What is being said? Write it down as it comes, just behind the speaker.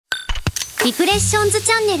ディプレッションズ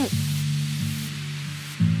チャンネル。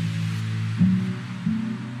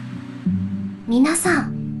皆さ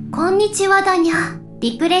んこんにちはだにゃ。デ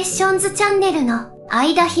ィプレッションズチャンネルの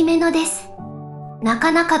相田姫乃です。な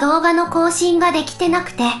かなか動画の更新ができてなく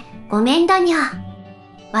てごめんだにゃ。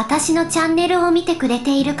私のチャンネルを見てくれ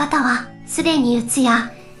ている方はすでにうつ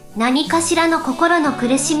や何かしらの心の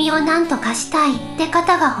苦しみを何とかしたいって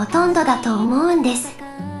方がほとんどだと思うんです。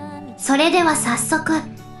それでは早速、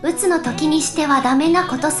うつの時にしてはダメな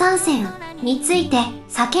こと3選について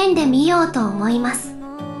叫んでみようと思います。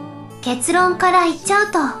結論から言っちゃ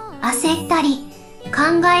うと、焦ったり、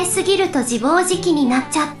考えすぎると自暴自棄になっ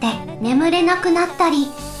ちゃって眠れなくなったり、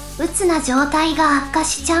うつな状態が悪化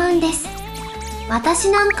しちゃうんです。私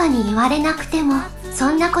なんかに言われなくても、そ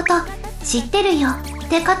んなこと知ってるよっ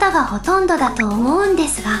て方がほとんどだと思うんで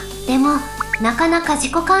すが、でもなかなか自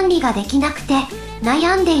己管理ができなくて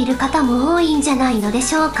悩んでいる方も多いんじゃないので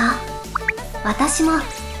しょうか。私も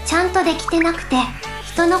ちゃんとできてなくて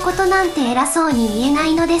人のことなんて偉そうに言えな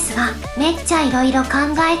いのですが、めっちゃいろいろ考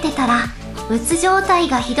えてたらうつ状態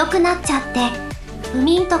がひどくなっちゃって、不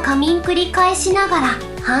眠と仮眠繰り返しながら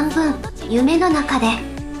半分夢の中で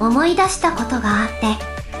思い出したことがあっ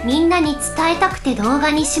て、みんなに伝えたくて動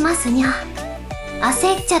画にしますにゃ。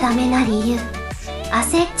焦っちゃダメな理由。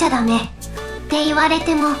焦っちゃダメって言われ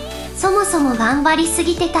ても、そもそも頑張りす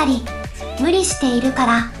ぎてたり無理しているか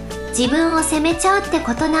ら自分を責めちゃうって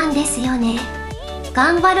ことなんですよね。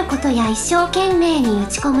頑張ることや一生懸命に打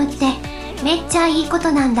ち込むってめっちゃいいこ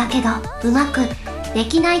となんだけど、うまくで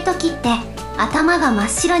きない時って頭が真っ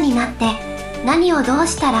白になって何をどう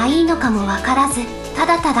したらいいのかもわからず、た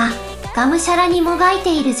だただがむしゃらにもがい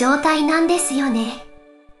ている状態なんですよね。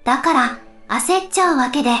だから焦っちゃうわ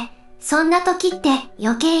けで、そんな時って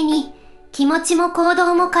余計に気持ちも行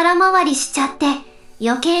動も空回りしちゃって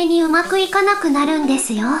余計にうまくいかなくなるんで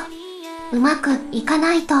すよ。うまくいか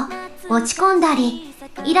ないと落ち込んだり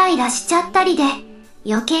イライラしちゃったりで、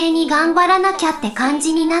余計に頑張らなきゃって感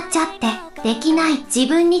じになっちゃって、できない自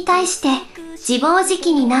分に対して自暴自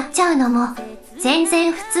棄になっちゃうのも全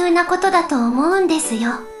然普通なことだと思うんです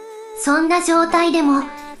よ。そんな状態でも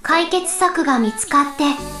解決策が見つかって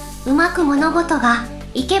うまく物事が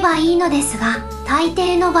いけばいいのですが、大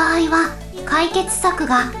抵の場合は解決策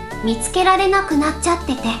が見つけられなくなっちゃっ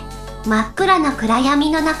てて、真っ暗な暗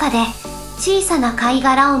闇の中で小さな貝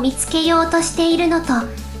殻を見つけようとしているのと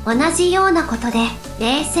同じようなことで、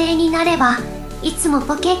冷静になればいつも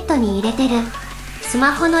ポケットに入れてるス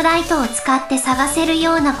マホのライトを使って探せる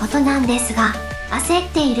ようなことなんですが、焦っ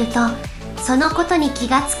ているとそのことに気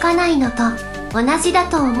がつかないのと同じだ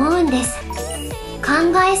と思うんです。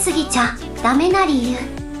考えすぎちゃダメな理由。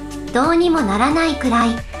どうにもならないくらい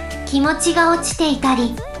気持ちが落ちていた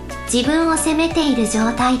り、自分を責めている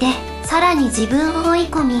状態でさらに自分を追い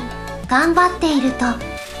込み頑張っていると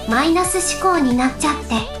マイナス思考になっちゃっ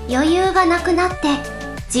て余裕がなくなって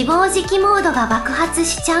自暴自棄モードが爆発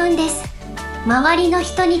しちゃうんです。周りの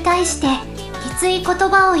人に対してきつい言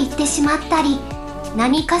葉を言ってしまったり、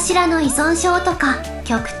何かしらの依存症とか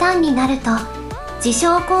極端になると自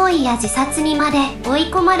傷行為や自殺にまで追い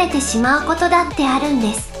込まれてしまうことだってあるん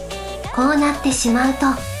です。こうなってしまうと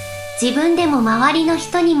自分でも周りの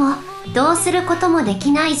人にもどうすることもで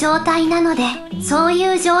きない状態なので、そう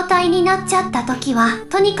いう状態になっちゃった時は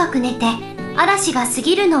とにかく寝て嵐が過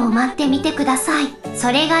ぎるのを待ってみてください。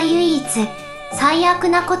それが唯一最悪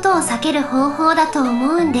なことを避ける方法だと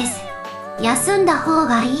思うんです。休んだ方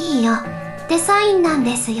がいいよってサインなん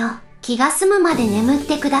ですよ。気が済むまで眠っ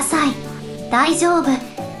てください。大丈夫。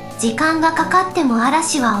時間がかかっても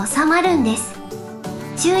嵐は収まるんです。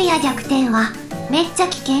昼夜逆転はめっちゃ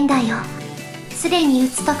危険だよ。すでにう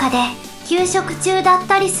つとかで休食中だっ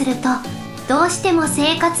たりすると、どうしても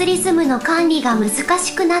生活リズムの管理が難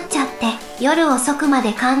しくなっちゃって夜遅くま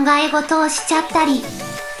で考え事をしちゃったり、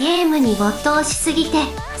ゲームに没頭しすぎて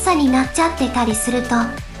朝になっちゃってたりすると、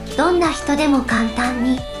どんな人でも簡単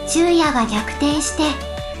に昼夜が逆転して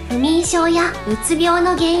不眠症やうつ病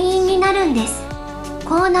の原因になるんです。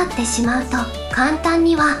こうなってしまうと簡単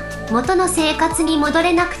には元の生活に戻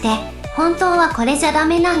れなくて、本当はこれじゃダ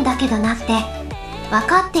メなんだけどなって分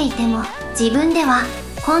かっていても自分では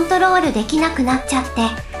コントロールできなくなっちゃっ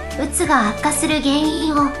て、うつが悪化する原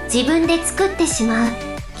因を自分で作ってしまう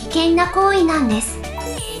危険な行為なんです。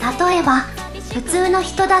例えば普通の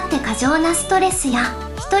人だって過剰なストレスや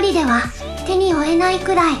一人では手に負えない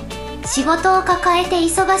くらい仕事を抱えて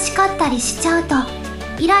忙しかったりしちゃうと、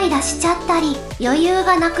イライラしちゃったり余裕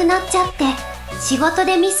がなくなっちゃって仕事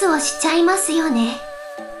でミスをしちゃいますよね。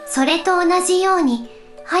それと同じように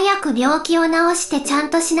早く病気を治してちゃん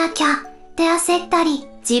としなきゃって焦ったり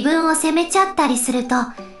自分を責めちゃったりすると、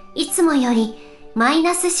いつもよりマイ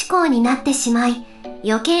ナス思考になってしまい、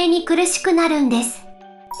余計に苦しくなるんです。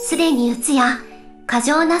すでに鬱や過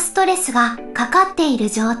剰なストレスがかかっている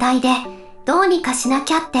状態で、どうにかしな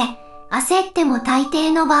きゃって焦っても大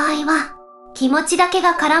抵の場合は、気持ちだけ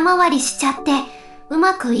が空回りしちゃって、う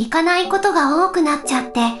まくいかないことが多くなっちゃ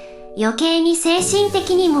って、余計に精神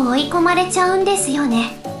的にも追い込まれちゃうんですよ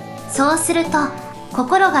ね。そうすると、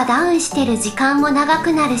心がダウンしてる時間も長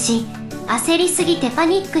くなるし、焦りすぎてパ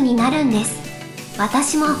ニックになるんです。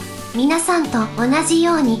私も皆さんと同じ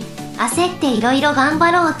ように焦っていろいろ頑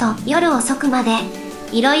張ろうと夜遅くまで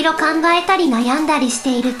いろいろ考えたり悩んだりし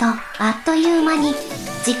ていると、あっという間に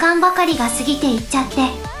時間ばかりが過ぎていっちゃって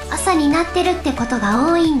朝になってるってこと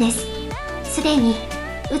が多いんです。すでに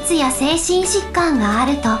うつや精神疾患があ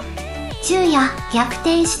ると昼夜逆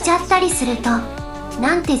転しちゃったりすると、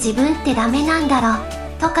なんて自分ってダメなんだろう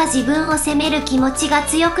とか自分を責める気持ちが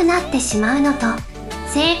強くなってしまうのと、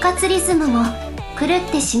生活リズムも狂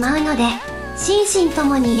ってしまうので心身と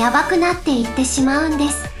もにやばくなっていってしまうんで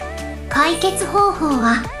す。解決方法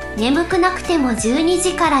は、眠くなくても12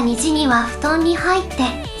時から2時には布団に入って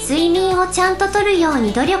睡眠をちゃんととるよう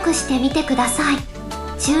に努力してみてください。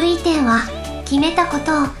注意点は、決めたこ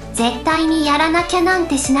とを絶対にやらなきゃなん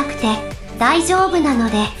てしなくて大丈夫な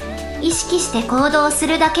ので、意識して行動す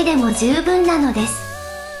るだけでも十分なのです。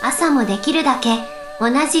朝もできるだけ同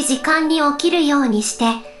じ時間に起きるようにして、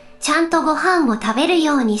ちゃんとご飯も食べる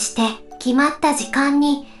ようにして、決まった時間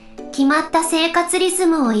に決まった生活リズ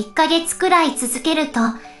ムを1ヶ月くらい続けると、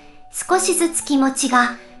少しずつ気持ち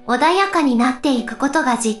が穏やかになっていくこと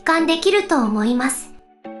が実感できると思います。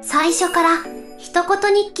最初から一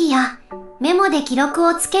言日記やメモで記録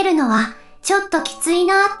をつけるのはちょっときつい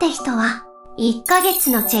なって人は、1ヶ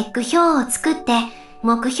月のチェック表を作って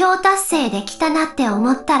目標達成できたなって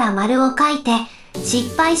思ったら丸を書いて、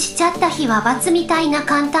失敗しちゃった日は×みたいな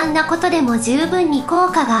簡単なことでも十分に効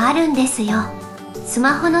果があるんですよ。ス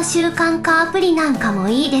マホの習慣化アプリなんかも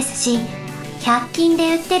いいですし、100均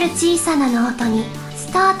で売ってる小さなノートに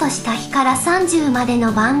スタートした日から30まで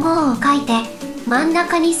の番号を書いて、真ん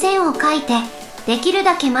中に線を書いて、できる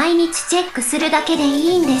だけ毎日チェックするだけで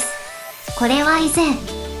いいんです。これは以前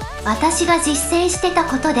私が実践してた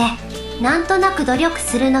ことで、なんとなく努力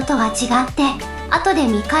するのとは違って後で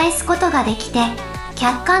見返すことができて、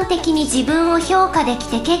客観的に自分を評価でき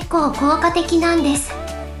て結構効果的なんです。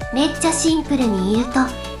めっちゃシンプルに言うと、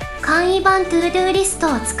簡易版トゥードゥーリスト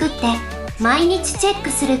を作って毎日チェック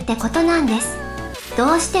するってことなんです。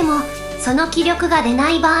どうしてもその気力が出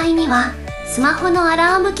ない場合には、スマホのア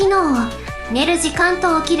ラーム機能を寝る時間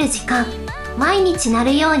と起きる時間、毎日鳴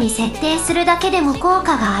るように設定するだけでも効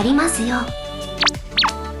果がありますよ。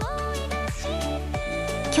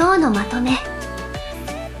今日のまとめ。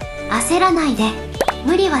焦らないで、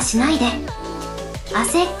無理はしないで。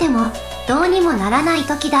焦ってもどうにもならない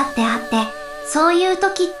時だってあって、そういう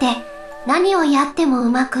時って何をやってもう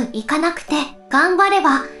まくいかなくて、頑張れ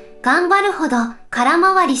ば頑張るほど空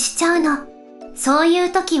回りしちゃうの。そうい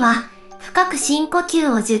う時は深く深呼吸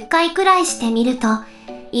を10回くらいしてみると、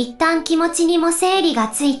一旦気持ちにも整理が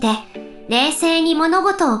ついて、冷静に物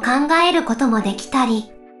事を考えることもできたり、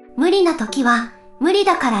無理な時は無理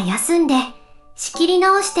だから休んで、仕切り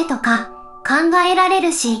直してとか考えられ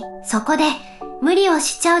るし、そこで無理を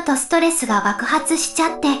しちゃうとストレスが爆発しち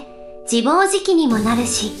ゃって、自暴自棄にもなる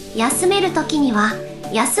し、休める時には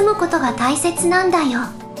休むことが大切なんだよ。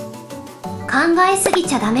考えすぎ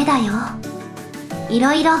ちゃダメだよ。い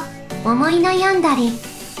ろいろ思い悩んだり、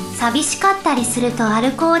寂しかったりするとア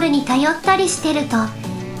ルコールに頼ったりしてると、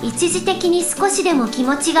一時的に少しでも気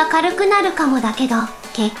持ちが軽くなるかもだけど、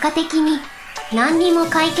結果的に何にも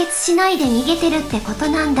解決しないで逃げてるってこと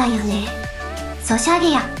なんだよね。ソシャ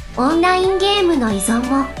ゲやオンラインゲームの依存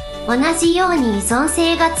も同じように依存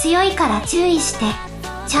性が強いから注意して、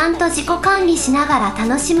ちゃんと自己管理しながら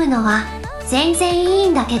楽しむのは全然いい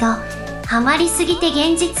んだけど、ハマりすぎて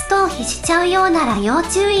現実逃避しちゃうようなら要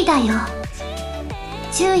注意だよ。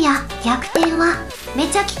昼夜逆転はめ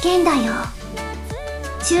ちゃ危険だよ。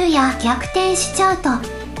昼夜逆転しちゃうと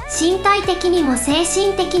身体的にも精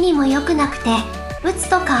神的にも良くなくて、うつ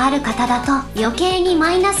とかある方だと余計に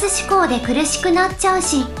マイナス思考で苦しくなっちゃう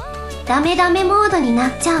し、ダメダメモードにな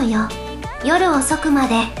っちゃうよ。夜遅くま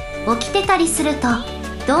で起きてたりすると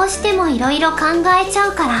どうしてもいろいろ考えちゃ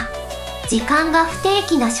うから、時間が不定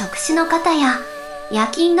期な職種の方や夜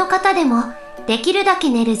勤の方でもできるだけ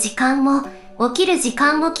寝る時間も起きる時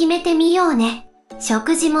間も決めてみようね。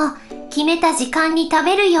食事も決めた時間に食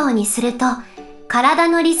べるようにすると体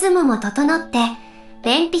のリズムも整って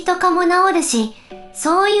便秘とかも治るし、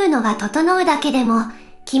そういうのが整うだけでも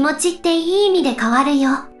気持ちっていい意味で変わる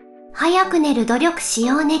よ。早く寝る努力し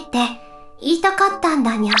ようねって言いたかったん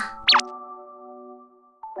だにゃ。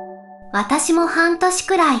私も半年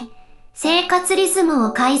くらい生活リズム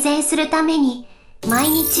を改善するために毎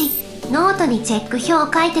日ノートにチェック表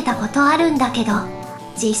を書いてたことあるんだけど、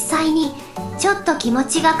実際にちょっと気持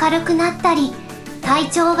ちが軽くなったり体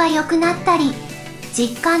調が良くなったり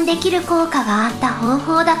実感できる効果があった方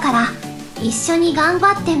法だから一緒に頑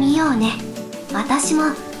張ってみようね。私も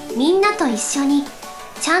みんなと一緒に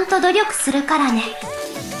ちゃんと努力するからね。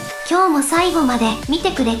今日も最後まで見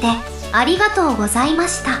てくれてありがとうございま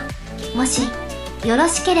した。もしよろ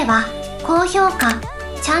しければ高評価、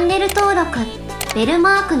チャンネル登録、ベル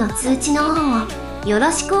マークの通知のオンをよ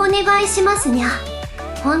ろしくお願いしますにゃ。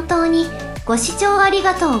本当にご視聴あり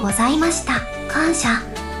がとうございました。感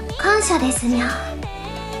謝ですにゃ。